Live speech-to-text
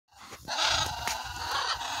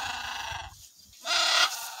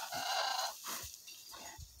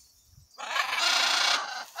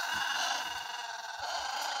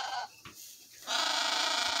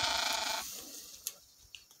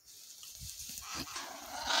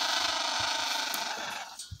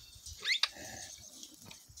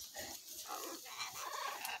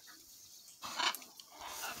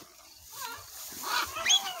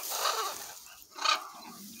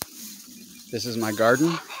This is my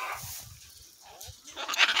garden.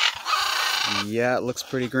 Yeah, it looks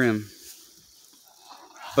pretty grim,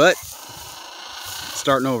 but it's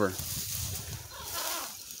starting over.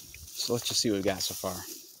 So let's just see what we got so far.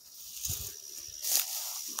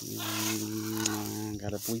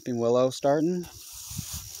 Got a weeping willow starting.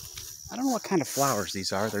 I don't know what kind of flowers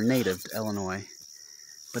these are. They're native to Illinois,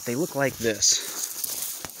 but they look like this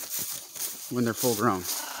when they're full grown.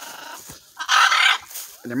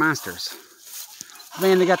 They're monsters.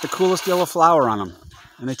 Man, they got the coolest yellow flower on them,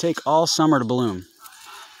 and they take all summer to bloom.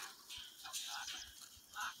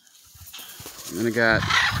 And then I got,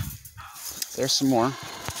 there's some more.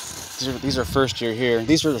 These are first year here.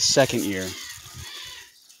 These are the second year.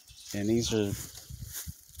 And these are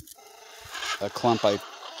a clump I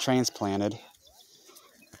transplanted.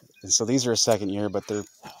 And so these are a second year, but they're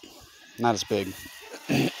not as big.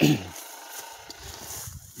 Let's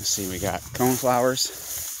see, we got coneflowers,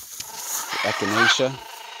 echinacea.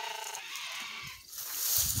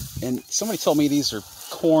 And somebody told me these are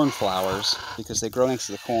cornflowers because they grow next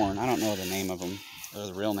to the corn. I don't know the name of them, or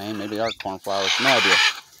the real name. Maybe they are cornflowers. No idea.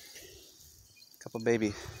 A couple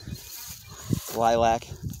baby lilac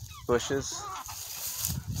bushes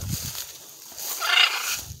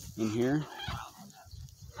in here.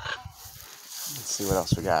 Let's see what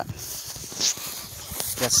else we got.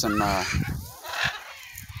 Got some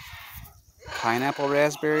pineapple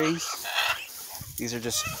raspberries. These are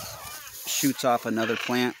just shoots off another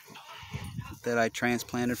plant that I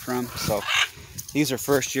transplanted from. So these are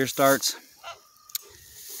first year starts.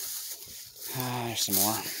 There's some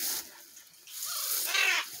more.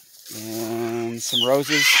 And some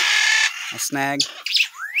roses I snagged.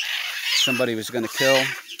 Somebody was going to kill,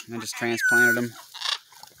 and I just transplanted them.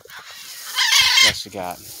 What else you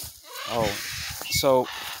got? Oh, so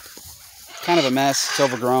kind of a mess. It's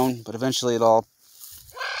overgrown, but eventually it'll all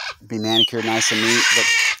be manicured nice and neat. But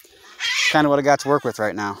kind of what I got to work with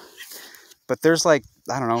right now. But there's like,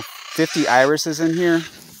 I don't know, 50 irises in here,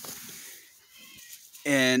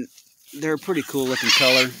 and they're a pretty cool looking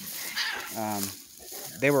color.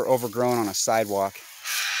 They were overgrown on a sidewalk,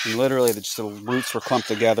 and literally the roots were clumped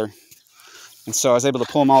together. And so I was able to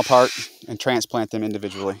pull them all apart and transplant them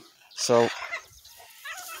individually. So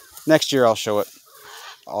next year I'll show it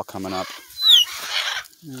all coming up.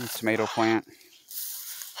 Tomato plant.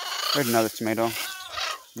 There's another tomato.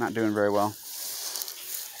 Not doing very well.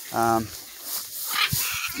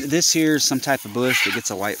 This here is some type of bush that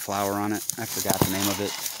gets a white flower on it. I forgot the name of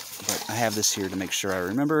it, but I have this here to make sure I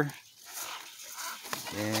remember.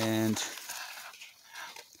 And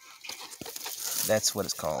that's what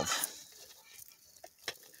it's called.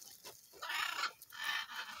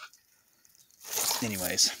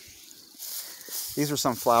 Anyways, these were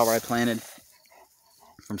some flower I planted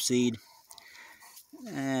from seed,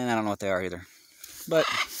 and I don't know what they are either, but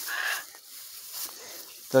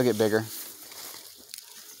they'll get bigger.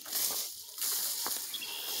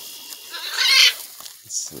 Let's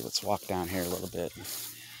see, let's walk down here a little bit.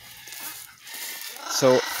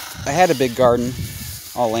 So I had a big garden,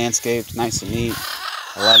 all landscaped, nice and neat.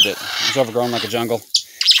 I loved it. It was overgrown like a jungle,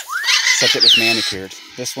 except it was manicured.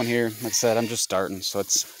 This one here, like I said, I'm just starting, so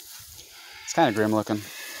it's kind of grim looking,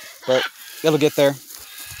 but it'll get there.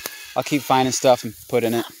 I'll keep finding stuff and put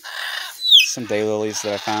in it. Some daylilies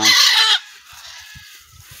that I found.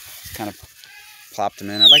 Just kind of plopped them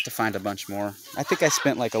in. I'd like to find a bunch more. I think I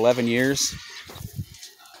spent like 11 years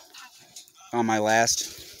on my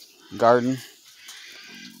last garden.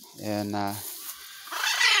 And I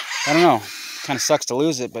don't know, kind of sucks to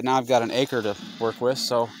lose it, but now I've got an acre to work with,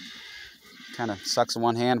 so kind of sucks in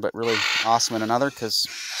one hand, but really awesome in another, because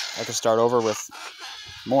I can start over with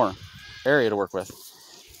more area to work with.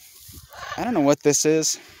 I don't know what this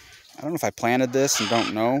is. I don't know if I planted this and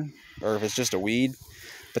don't know, or if it's just a weed,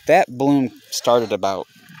 but that bloom started about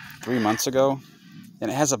 3 months ago,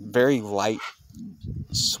 and it has a very light,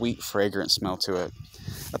 sweet, fragrant smell to it.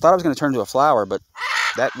 I thought it was going to turn into a flower, but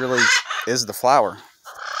that really is the flower.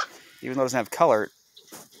 Even though it doesn't have color,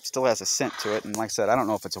 it still has a scent to it. And like I said, I don't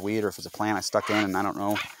know if it's a weed or if it's a plant I stuck in, and I don't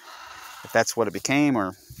know if that's what it became,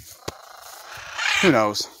 or who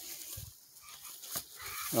knows.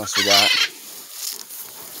 What else we got?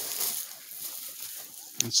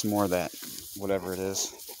 And some more of that, whatever it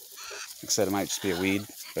is. Like I said, it might just be a weed,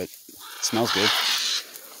 but it smells good.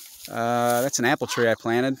 That's an apple tree I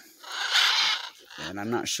planted. And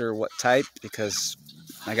I'm not sure what type, because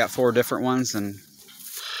I got 4 different ones, and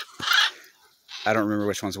I don't remember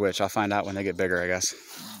which one's which. I'll find out when they get bigger, I guess.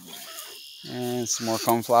 And some more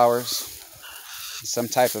coneflowers. Some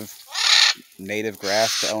type of native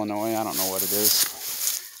grass to Illinois. I don't know what it is.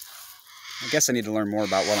 I guess I need to learn more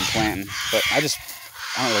about what I'm planting, but I don't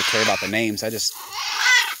really care about the names. I just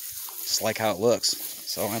like how it looks.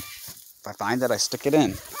 So if I find that, I stick it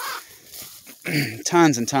in.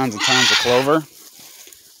 Tons and tons and tons of clover,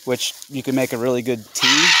 which you can make a really good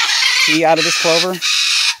tea out of this clover.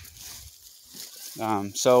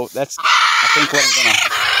 So that's, I think,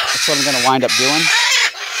 that's what I'm gonna wind up doing.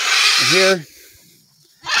 And here,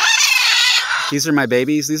 these are my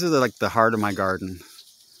babies. These are like the heart of my garden.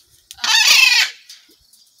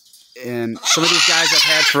 And some of these guys I've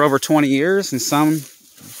had for over 20 years, and some,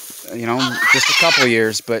 you know, just a couple of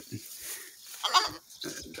years, but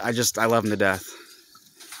I love them to death.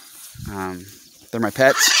 They're my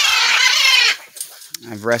pets.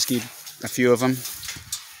 I've rescued a few of them,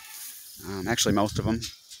 actually most of them,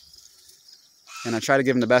 and I try to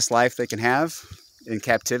give them the best life they can have in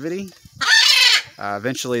captivity.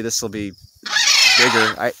 Eventually this will be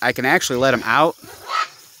bigger. I can actually let them out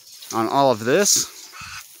on all of this,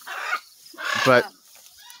 but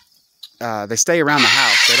they stay around the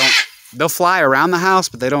house. They'll fly around the house,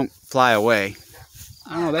 but they don't fly away.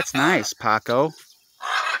 Oh, that's nice, Paco.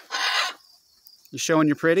 You showing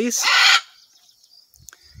your pretties?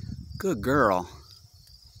 Good girl.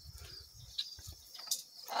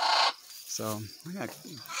 So I got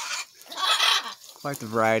quite the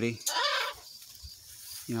variety.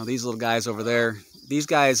 You know, these little guys over there, these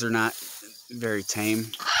guys are not very tame.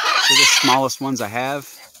 They're the smallest ones I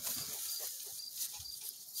have.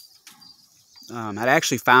 I'd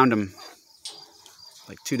actually found them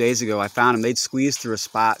like 2 days ago. I found them. They'd squeezed through a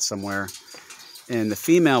spot somewhere, and the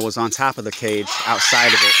female was on top of the cage outside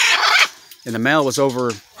of it, and the male was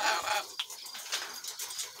over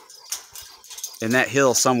in that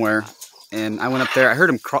hill somewhere. And I went up there. I heard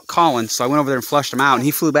him calling, so I went over there and flushed him out, and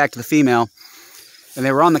he flew back to the female. And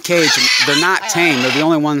they were on the cage, and they're not tame. They're the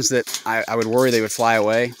only ones that I would worry they would fly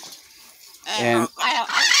away. And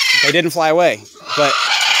they didn't fly away, but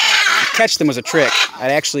catch them was a trick.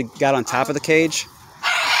 I actually got on top of the cage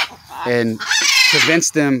and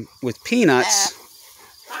convinced them with peanuts,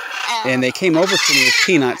 and they came over to me with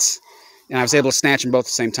peanuts, and I was able to snatch them both at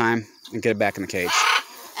the same time and get it back in the cage.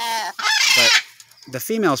 But the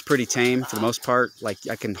female's pretty tame for the most part. Like,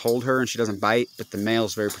 I can hold her and she doesn't bite, but the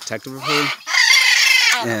male's very protective of her.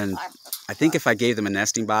 And I think if I gave them a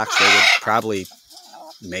nesting box, they would probably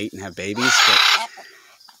mate and have babies, but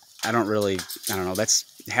I don't know. That's,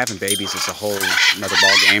 having babies is a whole another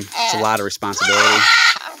ball game. It's a lot of responsibility,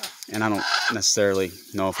 and I don't necessarily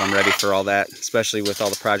know if I'm ready for all that, especially with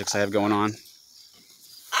all the projects I have going on.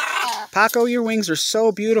 Paco, your wings are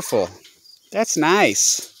so beautiful. That's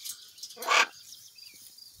nice.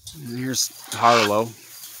 And here's Harlow.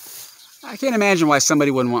 I can't imagine why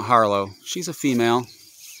somebody wouldn't want Harlow. She's a female,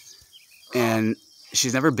 and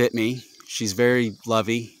she's never bit me. She's very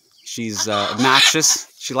lovey. She's obnoxious.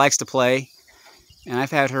 She likes to play. And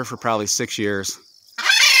I've had her for probably 6 years.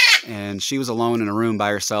 And she was alone in a room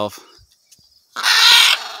by herself.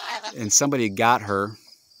 And somebody got her.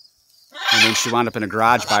 And then she wound up in a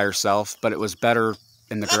garage by herself. But it was better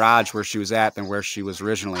in the garage where she was at than where she was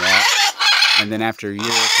originally at. And then after a year of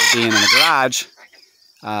her being in the garage,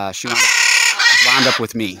 she wound up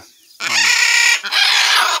with me.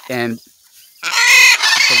 And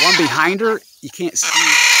the one behind her, you can't see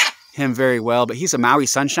him very well, but he's a Maui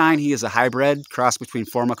Sunshine. He is a hybrid cross between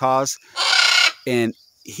four macaws, and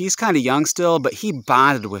he's kind of young still, but he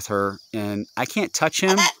bonded with her, and I can't touch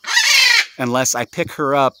him unless I pick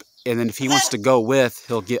her up, and then if he wants to go with,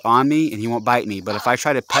 he'll get on me and he won't bite me. But if I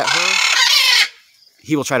try to pet her,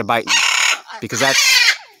 he will try to bite me, because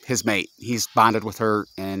that's his mate. He's bonded with her,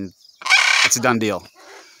 and it's a done deal.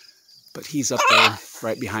 But he's up there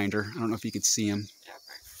right behind her. I don't know if you could see him.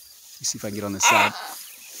 Let me see if I can get on this side.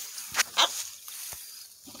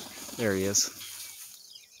 There he is.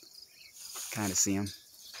 Kind of see him.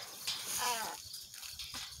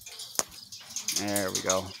 There we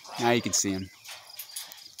go. Now you can see him.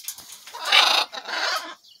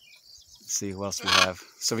 Let's see who else we have.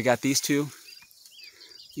 So we got these two.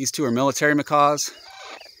 These two are military macaws.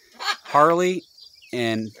 Harley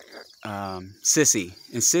and Sissy.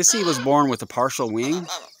 And Sissy was born with a partial wing.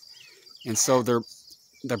 And so they're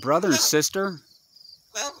brother and sister.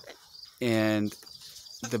 And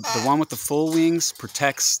the one with the full wings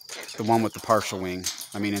protects the one with the partial wing.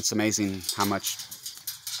 I mean, it's amazing how much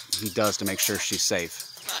he does to make sure she's safe.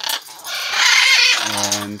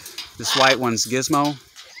 And this white one's Gizmo.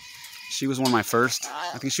 She was one of my first.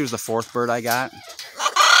 I think she was the 4th bird I got.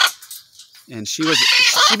 And she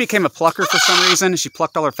became a plucker for some reason. She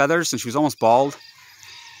plucked all her feathers, and she was almost bald.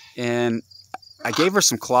 And I gave her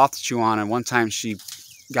some cloth to chew on, and one time she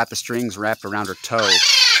got the strings wrapped around her toe.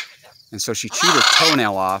 and so she chewed her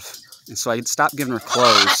toenail off, and so I stopped giving her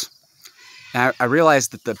clothes. And I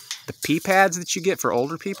realized that the pee pads that you get for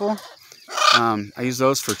older people, I use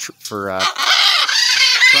those for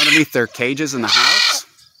underneath their cages in the house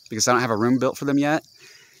because I don't have a room built for them yet.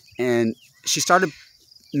 And she started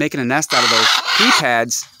making a nest out of those pee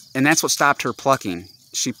pads, and that's what stopped her plucking.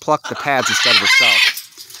 She plucked the pads instead of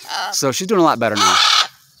herself. So she's doing a lot better now.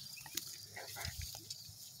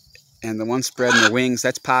 And the one spreading their wings,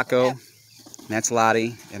 that's Paco, and that's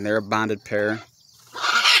Lottie, and they're a bonded pair.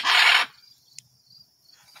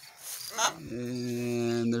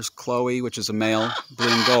 And there's Chloe, which is a male, blue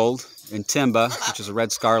and gold, and Timba, which is a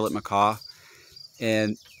red scarlet macaw.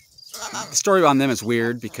 And the story on them is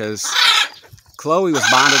weird because Chloe was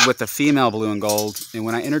bonded with the female blue and gold, and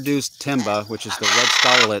when I introduced Timba, which is the red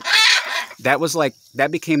scarlet,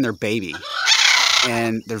 that became their baby.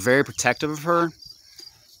 And they're very protective of her.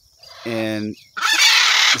 And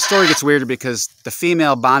the story gets weirder because the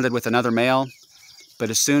female bonded with another male, but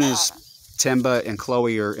as soon as Timba and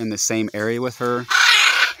Chloe are in the same area with her,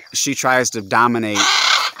 she tries to dominate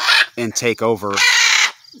and take over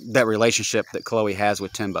that relationship that Chloe has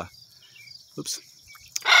with Timba. Oops.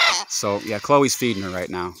 So, yeah, Chloe's feeding her right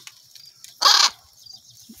now.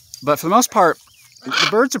 But for the most part, the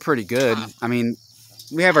birds are pretty good. I mean,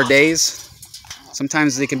 we have our days.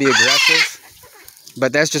 Sometimes they can be aggressive,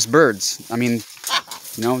 but that's just birds. I mean,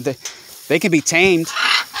 you know, they can be tamed,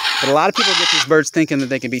 but a lot of people get these birds thinking that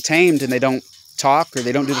they can be tamed and they don't talk or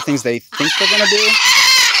they don't do the things they think they're going to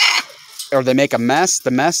do, or they make a mess.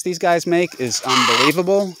 The mess these guys make is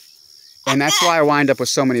unbelievable, and that's why I wind up with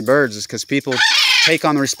so many birds, is because people take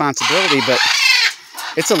on the responsibility, but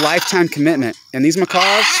it's a lifetime commitment. And these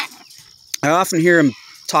macaws, I often hear them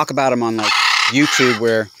talk about them on like YouTube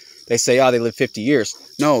where they say, oh, they live 50 years.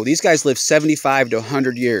 No, these guys live 75 to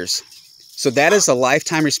 100 years. So that is a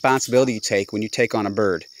lifetime responsibility you take when you take on a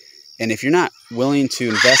bird. And if you're not willing to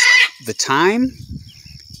invest the time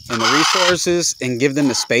and the resources and give them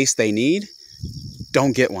the space they need,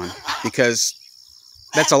 don't get one, because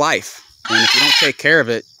that's a life. And if you don't take care of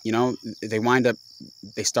it, you know, they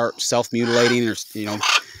start self-mutilating, or, you know,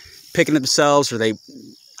 picking at themselves, or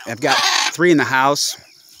I've got 3 in the house.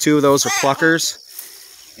 2 of those are pluckers,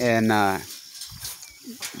 and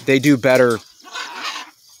they do better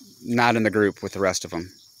not in the group with the rest of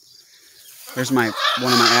them. There's one of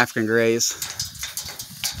my African Greys.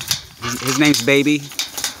 His name's Baby,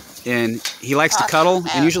 and he likes to cuddle.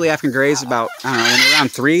 And usually African Greys, about, I don't know, when they're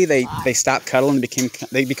around 3, they stop cuddling and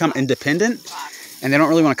they become independent, and they don't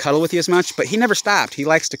really want to cuddle with you as much. But he never stopped. He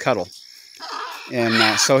likes to cuddle.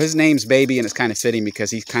 And so his name's Baby, and it's kind of fitting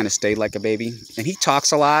because he kind of stayed like a baby. And he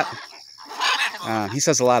talks a lot. He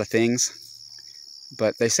says a lot of things.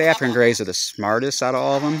 But they say African Greys are the smartest out of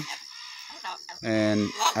all of them. And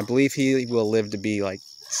I believe he will live to be like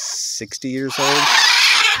 60 years old,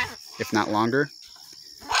 if not longer.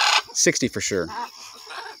 60 for sure.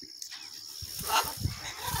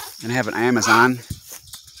 And I have an Amazon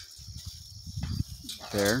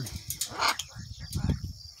there.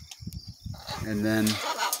 And then,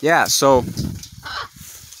 yeah, so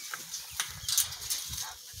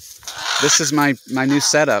this is my new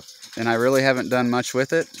setup, and I really haven't done much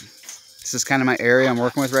with it. This is kind of my area I'm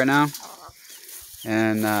working with right now.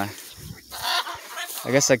 And I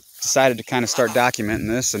guess I decided to kind of start documenting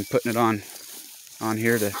this and putting it on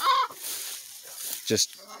here to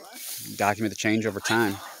just document the change over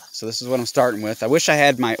time. So this is what I'm starting with. I wish I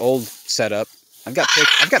had my old setup. I've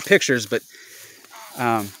got pictures, but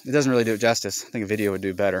it doesn't really do it justice. I think a video would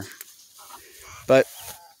do better. But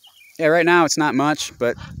yeah, right now it's not much,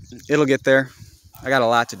 but it'll get there. I got a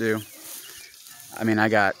lot to do. I mean, I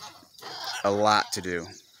got a lot to do.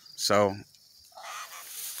 So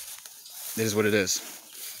it is what it is.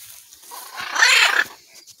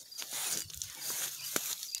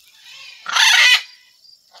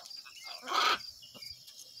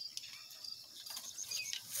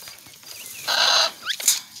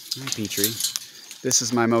 Hi, Petrie. This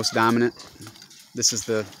is my most dominant. This is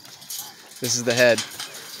the head,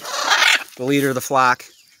 the leader of the flock.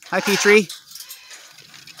 Hi, Petrie.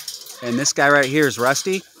 And this guy right here is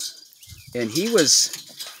Rusty, and he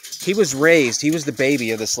was raised. He was the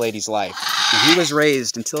baby of this lady's life, and he was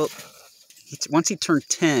raised until once he turned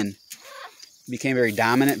 10. He became very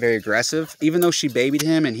dominant, very aggressive. Even though she babied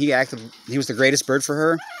him, and he was the greatest bird for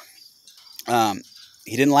her.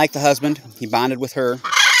 He didn't like the husband. He bonded with her,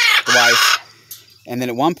 the wife. And then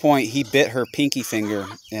at one point, he bit her pinky finger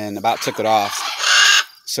and about took it off.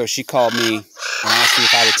 So she called me and asked me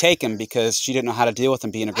if I would take him because she didn't know how to deal with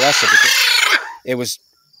him being aggressive. Because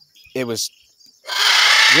it was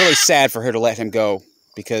really sad for her to let him go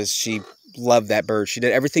because she loved that bird. She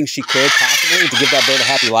did everything she could possibly to give that bird a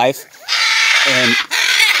happy life. And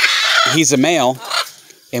he's a male.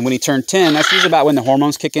 And when he turned 10, that's usually about when the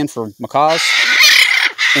hormones kick in for macaws.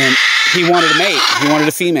 And he wanted a mate. He wanted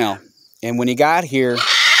a female. And when he got here,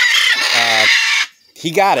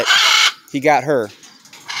 he got it. He got her.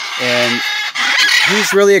 And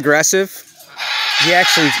he's really aggressive.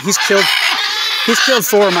 He's killed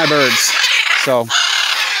 4 of my birds. So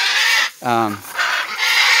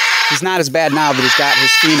he's not as bad now that he's got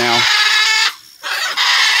his female.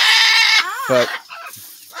 But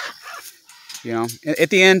you know,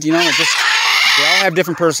 at the end, you know, they all have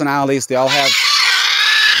different personalities. They all have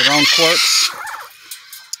their own quirks.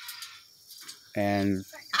 And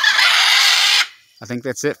I think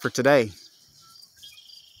that's it for today.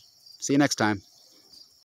 See you next time.